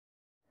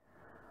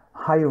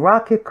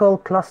Hierarchical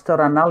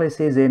cluster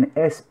analysis in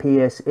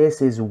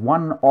SPSS is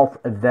one of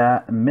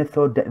the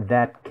methods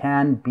that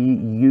can be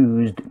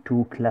used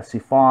to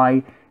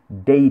classify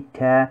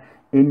data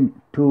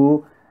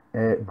into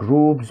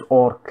groups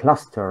or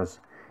clusters.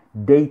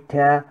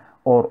 Data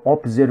or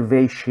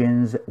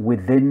observations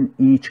within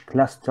each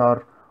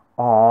cluster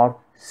are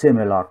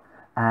similar,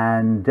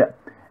 and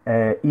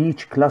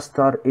each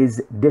cluster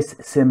is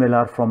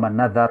dissimilar from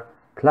another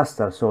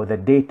cluster. So the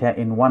data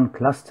in one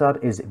cluster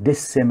is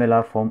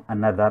dissimilar from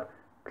another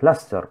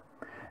cluster.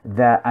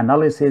 The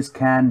analysis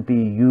can be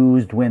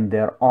used when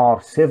there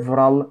are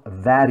several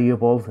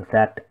variables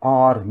that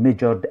are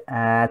measured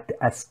at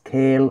a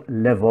scale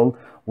level,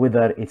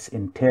 whether it's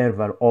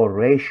interval or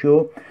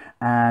ratio,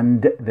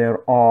 and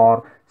there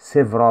are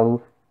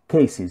several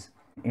cases.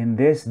 In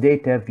this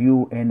data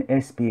view in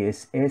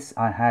SPSS,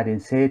 I had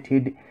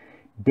inserted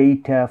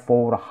data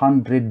for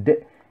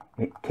 100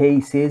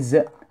 cases.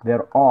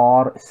 There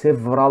are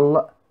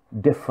several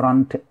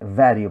different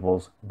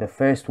variables. The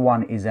first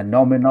one is a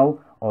nominal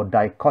or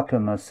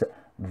dichotomous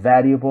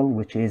variable,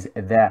 which is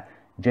the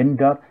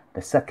gender.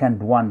 The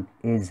second one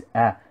is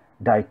a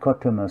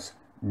dichotomous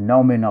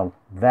nominal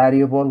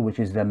variable, which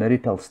is the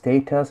marital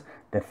status.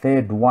 The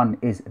third one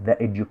is the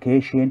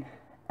education,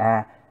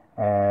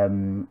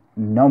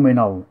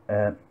 nominal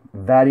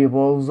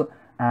variables,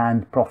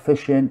 and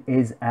profession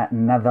is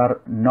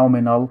another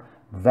nominal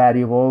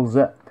variables.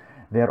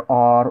 There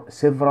are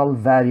several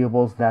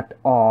variables that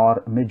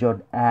are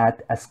measured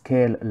at a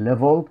scale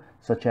level,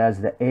 such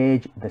as the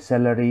age, the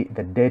salary,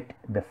 the debt,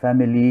 the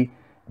family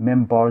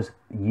members,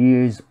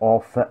 years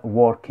of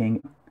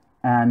working,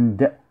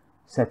 and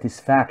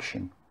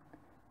satisfaction.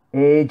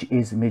 Age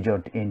is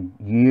measured in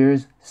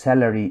years,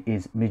 salary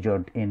is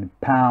measured in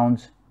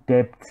pounds,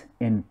 debt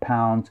in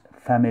pounds,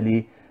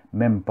 family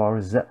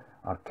members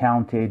are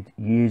counted,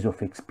 years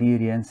of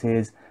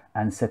experiences,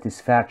 and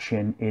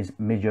satisfaction is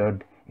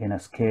measured in a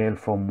scale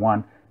from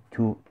 1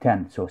 to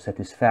 10. So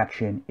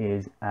satisfaction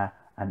is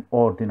an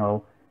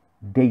ordinal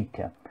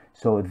data.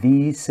 So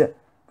these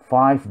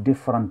 5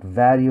 different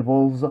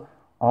variables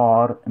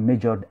are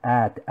measured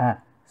at a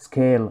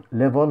scale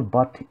level,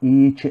 but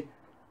each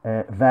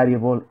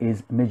variable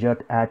is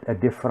measured at a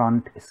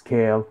different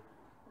scale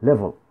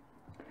level.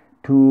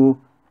 To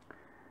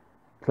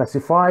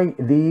classify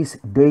these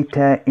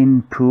data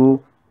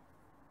into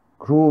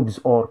groups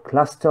or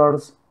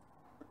clusters,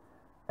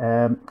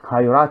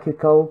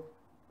 hierarchical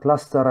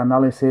cluster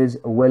analysis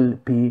will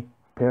be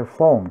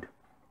performed.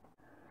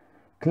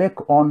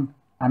 Click on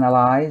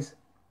Analyze,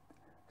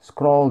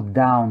 scroll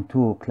down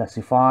to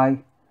Classify,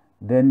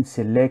 then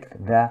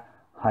select the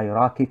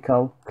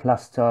Hierarchical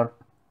Cluster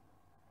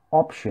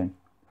option.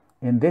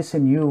 In this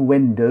new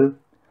window,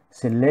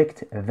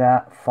 select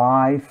the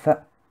 5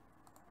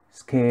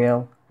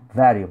 scale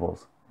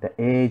variables: the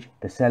age,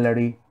 the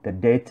salary, the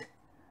debt,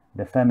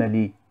 the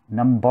family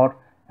number,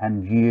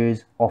 and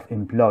years of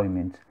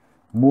employment.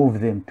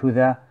 Move them to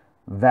the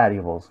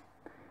variables.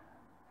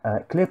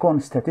 Click on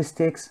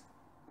Statistics,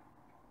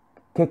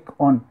 click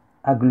on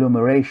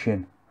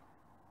Agglomeration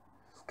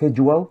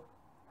Schedule,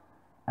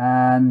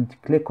 and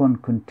click on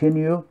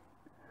Continue.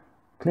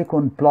 Click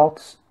on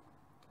Plots,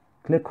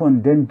 click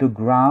on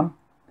Dendogram,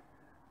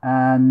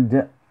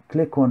 and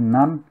click on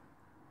None.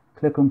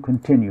 Click on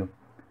Continue.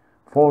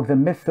 For the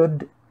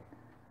method,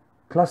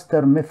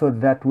 cluster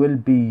method that will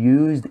be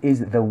used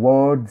is the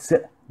words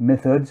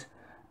methods,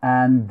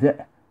 and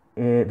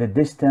the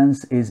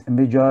distance is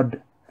measured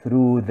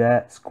through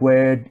the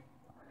squared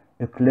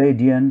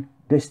Euclidean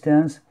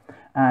distance.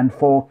 And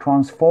for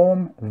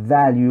transform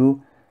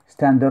value,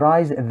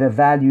 standardize the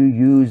value,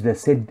 use the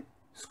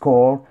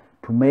z-score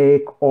to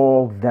make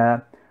all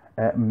the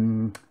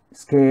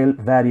scale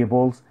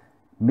variables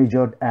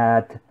measured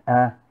at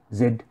a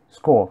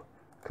z-score.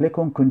 Click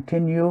on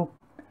Continue,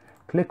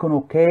 click on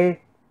OK.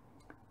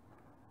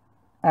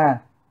 A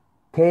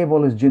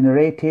table is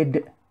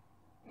generated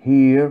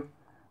here,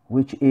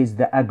 which is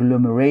the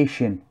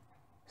agglomeration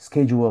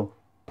schedule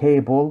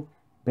table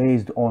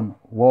based on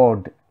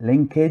word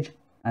linkage,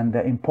 and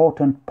the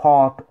important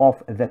part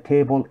of the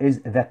table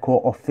is the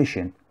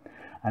coefficient.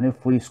 And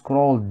if we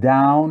scroll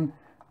down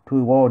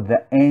toward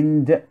the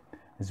end,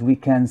 as we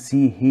can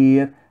see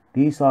here,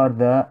 these are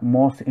the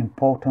most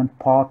important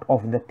part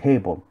of the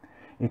table.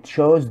 It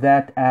shows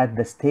that at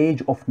the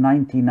stage of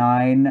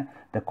 99,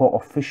 the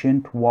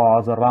coefficient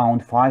was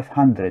around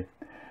 500,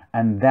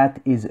 and that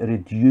is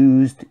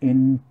reduced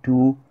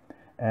into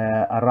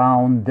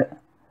around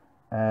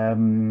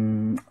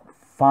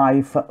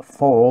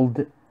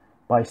 5-fold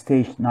by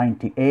stage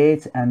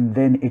 98, and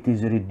then it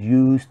is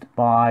reduced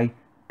by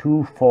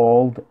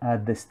 2-fold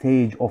at the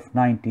stage of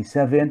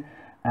 97,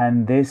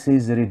 and this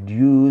is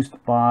reduced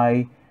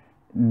by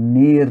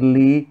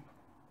nearly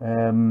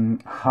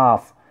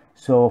half.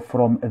 So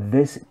from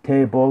this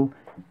table,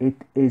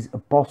 it is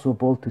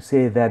possible to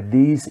say that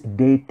these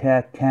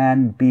data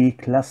can be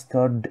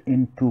clustered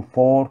into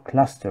 4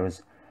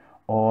 clusters,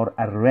 or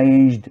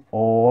arranged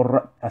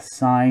or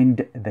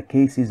assigned. The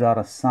cases are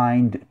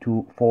assigned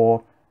to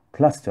 4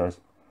 clusters.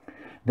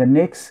 The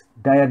next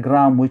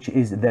diagram, which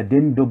is the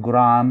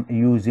Dendogram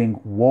using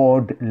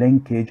word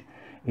linkage,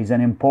 is an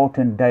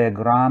important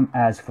diagram,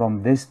 as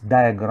from this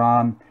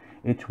diagram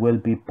it will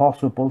be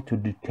possible to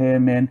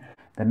determine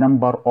the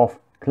number of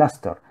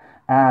cluster.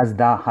 As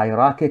the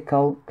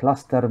hierarchical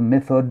cluster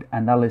method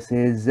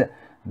analysis,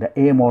 the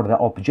aim or the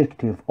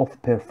objective of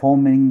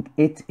performing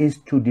it is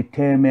to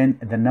determine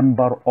the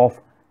number of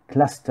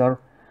cluster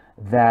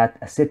that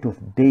a set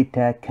of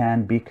data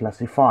can be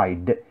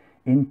classified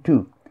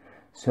into.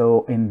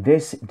 So in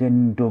this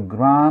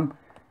Dendogram,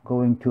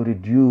 going to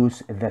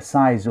reduce the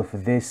size of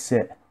this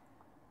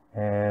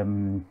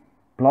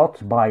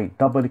plot by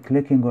double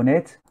clicking on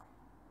it,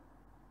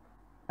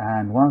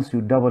 and once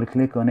you double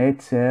click on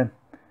it,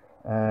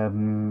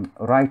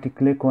 right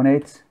click on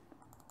it,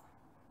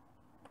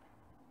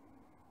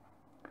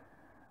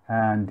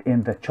 and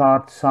in the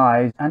chart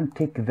size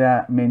untick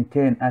the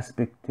maintain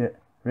aspect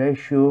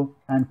ratio,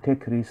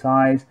 untick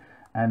resize,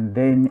 and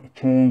then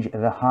change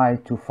the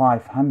height to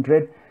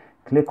 500.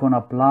 Click on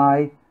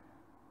apply,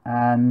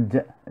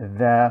 and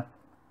the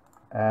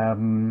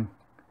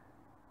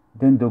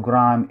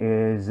Dendogram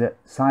is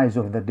size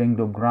of the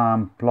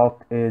Dendogram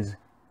plot is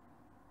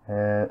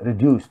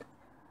reduced,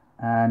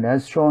 and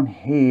as shown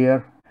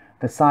here,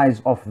 the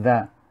size of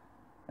the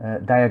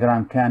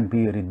diagram can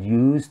be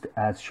reduced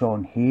as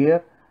shown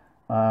here.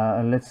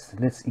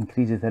 Let's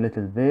increase it a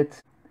little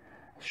bit.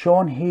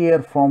 Shown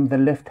here from the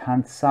left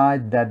hand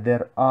side that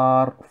there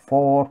are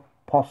 4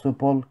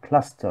 possible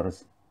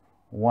clusters.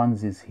 One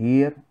is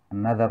here,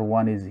 another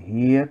one is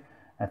here,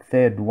 a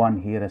third one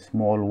here, a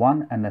small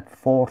one, and a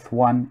fourth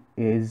one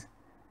is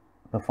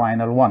the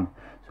final one.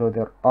 So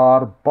there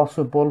are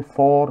possible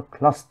 4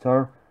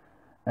 clusters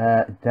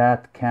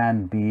that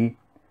can be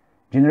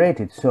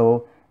generated.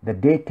 So the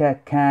data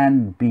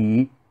can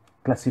be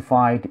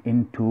classified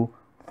into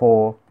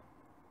 4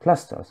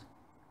 clusters.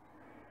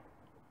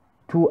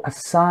 To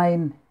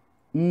assign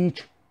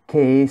each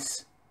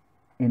case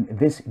in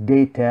this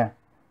data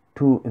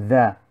to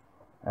the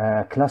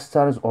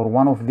clusters or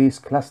one of these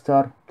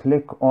clusters,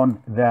 click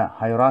on the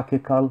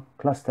hierarchical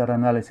cluster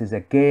analysis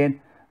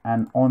again,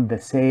 and on the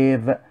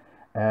save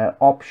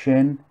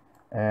option,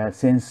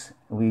 since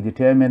we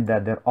determined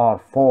that there are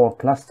 4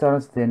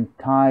 clusters, then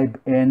type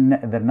in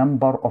the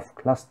number of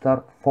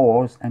cluster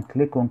 4s and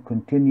click on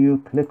continue,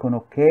 click on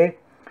OK,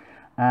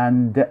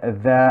 and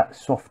the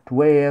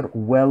software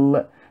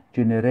will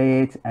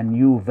generate a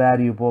new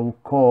variable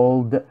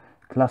called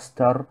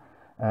cluster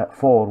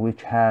 4,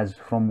 which has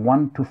from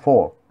 1 to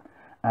 4,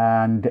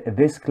 and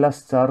this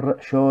cluster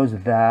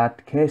shows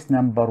that case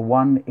number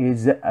 1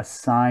 is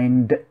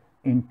assigned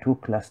into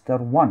cluster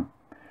 1,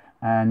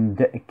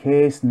 and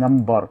case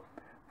number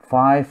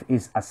 5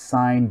 is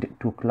assigned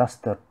to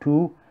cluster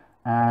 2,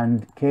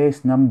 and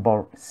case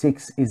number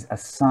 6 is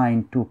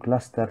assigned to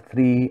cluster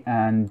 3,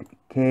 and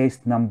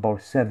case number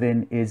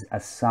 7 is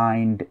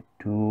assigned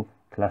to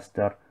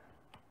cluster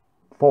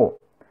 4.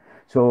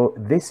 So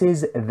this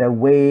is the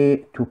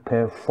way to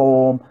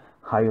perform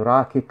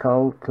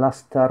hierarchical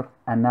cluster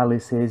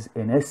analysis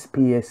in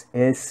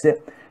SPSS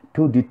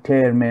to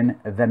determine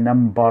the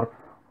number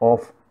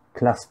of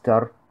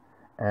cluster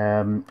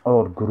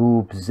or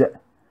groups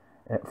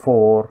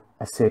for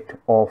a set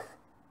of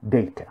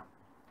data.